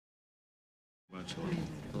much.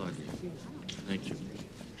 Hello. Thank you.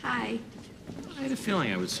 Hi. I had a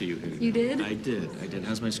feeling I would see you here. You did? I did.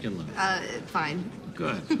 How's my skin look? Fine.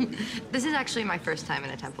 Good. This is actually my first time in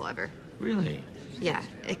a temple ever. Really? Yeah,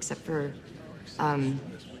 except for,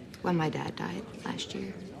 when my dad died last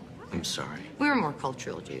year. I'm sorry. We were more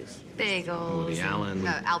cultural Jews. Bagels. Woody Allen.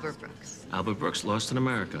 Albert Brooks. Albert Brooks, Lost in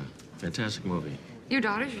America. Fantastic movie. Your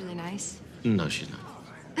daughter's really nice. No, she's not.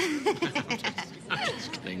 I'm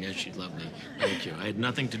just kidding. Yes, she'd love me. Thank you. I had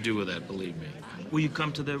nothing to do with that, believe me. Will you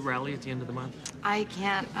come to the rally at the end of the month? I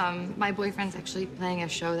can't. My boyfriend's actually playing a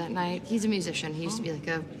show that night. He's a musician. He used to be like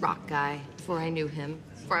a rock guy before I knew him.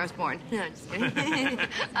 Before I was born. No, just kidding.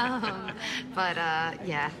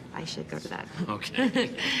 Yeah, I should go to that. Okay.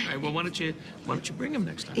 All right, well, why don't you bring him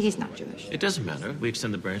next time? He's not Jewish. It doesn't matter. We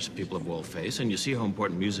extend the branch to people of all faiths, and you see how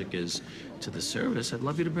important music is to the service. I'd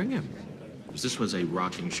love you to bring him. This was a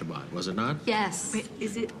rocking Shabbat, was it not? Yes. Wait,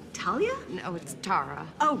 is it Talia? No, it's Tara.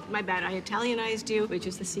 Oh, my bad. I Italianized you, which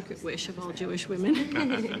is the secret wish of all Jewish women.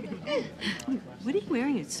 What are you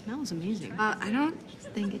wearing? It smells amazing. I don't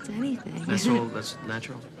think it's anything. That's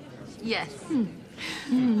natural? Yes.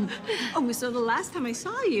 Oh, so the last time I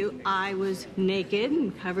saw you, I was naked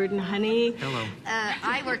and covered in honey. Hello.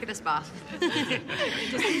 I work at a spa.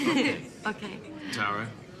 Okay. Tara,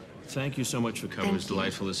 thank you so much for coming. It was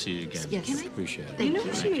delightful to see you again. Yes. Can I- Appreciate it. You know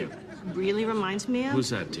who she really reminds me of? Who's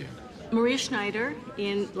that, dear? Maria Schneider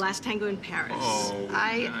in Last Tango in Paris.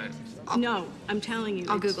 Oh, No, I'm telling you.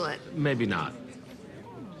 I'll Google it. maybe not.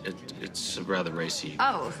 It's rather racy.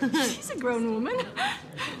 Oh. She's a grown woman.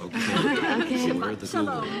 Okay. Okay. We're at the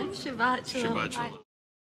Google. Shabbat shalom. Shabbat shalom.